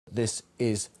this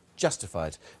is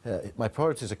justified. My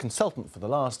priority as a consultant for the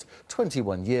last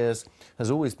 21 years has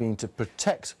always been to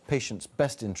protect patients'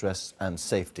 best interests and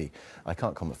safety. I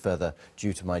can't comment further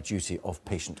due to my duty of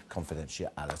patient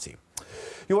confidentiality.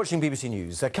 You're watching BBC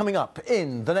News. Coming up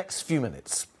in the next few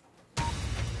minutes.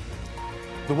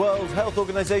 The World Health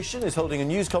Organization is holding a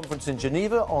news conference in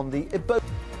Geneva on the Ebola.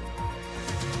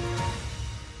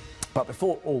 But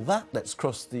before all that, let's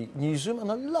cross the newsroom on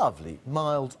a lovely,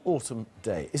 mild autumn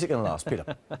day. Is it going to last,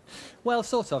 Peter? Well,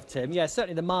 sort of, Tim. Yeah,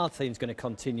 certainly the mild theme is going to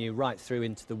continue right through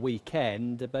into the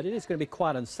weekend, but it is going to be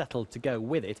quite unsettled to go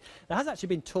with it. There has actually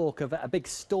been talk of a big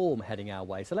storm heading our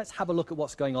way, so let's have a look at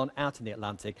what's going on out in the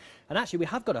Atlantic. And actually, we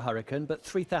have got a hurricane, but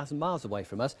 3,000 miles away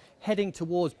from us, heading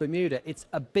towards Bermuda. It's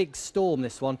a big storm,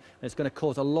 this one, and it's going to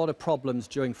cause a lot of problems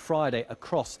during Friday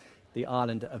across the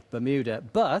island of Bermuda.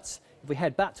 But if we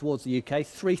head back towards the UK,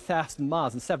 3,000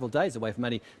 miles and several days away from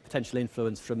any potential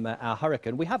influence from our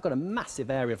hurricane, we have got a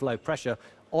massive area of low pressure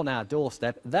on our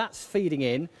doorstep. That's feeding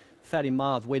in fairly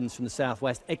mild winds from the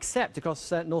southwest, except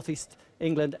across northeast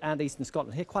England and eastern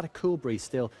Scotland. Here, quite a cool breeze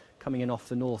still coming in off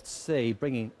the North Sea,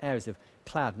 bringing areas of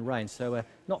cloud and rain. So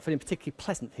not feeling particularly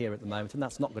pleasant here at the moment, and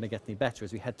that's not going to get any better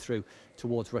as we head through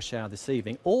towards rush hour this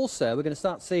evening. Also, we're going to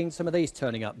start seeing some of these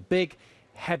turning up. Big,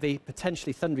 heavy,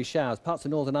 potentially thundery showers. Parts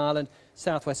of Northern Ireland,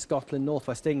 southwest Scotland,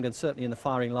 northwest England, certainly in the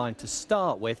firing line to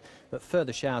start with, but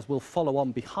further showers will follow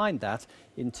on behind that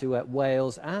into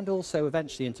Wales and also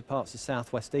eventually into parts of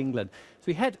southwest England. As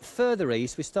we head further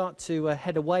east, we start to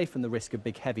head away from the risk of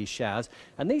big, heavy showers.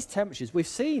 And these temperatures, we've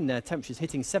seen temperatures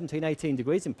hitting 17, 18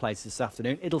 degrees in places this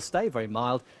afternoon. It'll stay very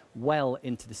mild well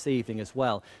into this evening as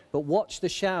well. But watch the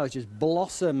showers just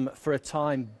blossom for a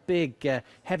time. Big,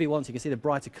 heavy ones. You can see the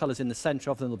brighter colours in the centre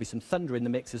of them. There'll be some thunder in the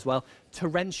mix as well.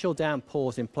 Torrential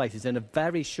downpours in places in a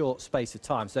very short space of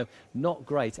time. So not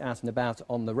great out and about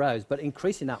on the roads, but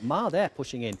increasing that mild air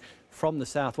pushing in from the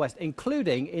southwest,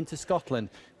 including into Scotland,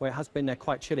 where it has been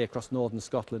quite chilly across northern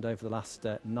Scotland over the last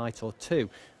night or two.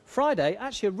 Friday,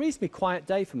 actually a reasonably quiet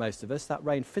day for most of us. That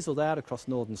rain fizzled out across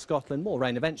northern Scotland, more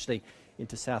rain eventually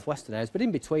into southwestern areas, but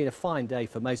in between a fine day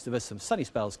for most of us, some sunny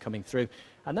spells coming through,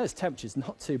 and those temperatures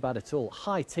not too bad at all.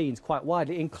 High teens quite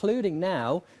widely, including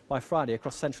now by Friday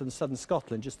across central and southern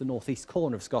Scotland, just the northeast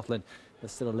corner of Scotland, but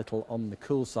still a little on the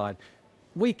cool side.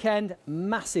 Weekend,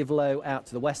 massive low out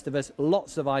to the west of us,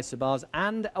 lots of isobars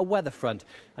and a weather front,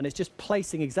 and it's just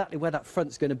placing exactly where that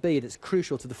front's going to be that's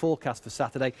crucial to the forecast for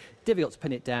Saturday. Difficult to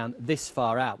pin it down this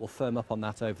far out. We'll firm up on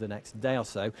that over the next day or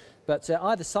so. But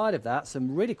either side of that,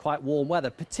 some really quite warm weather,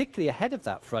 particularly ahead of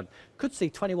that front. Could see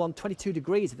 21, 22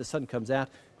 degrees if the sun comes out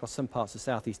across some parts of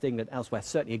southeast England. Elsewhere,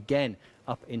 certainly again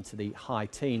up into the high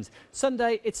teens.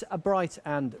 Sunday, it's a bright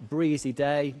and breezy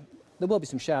day. There will be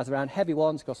some showers around, heavy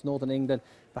ones across northern England,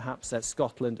 perhaps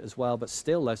Scotland as well, but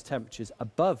still those temperatures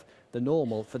above the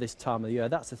normal for this time of the year.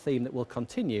 That's a theme that will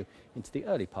continue into the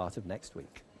early part of next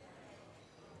week.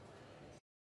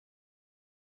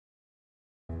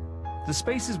 The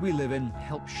spaces we live in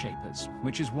help shape us,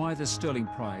 which is why the Sterling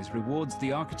Prize rewards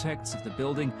the architects of the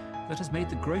building that has made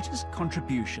the greatest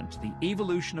contribution to the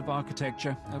evolution of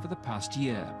architecture over the past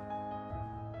year.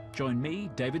 Join me,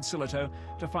 David Silito,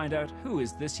 to find out who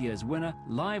is this year's winner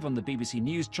live on the BBC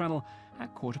News channel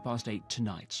at 8:15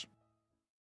 tonight.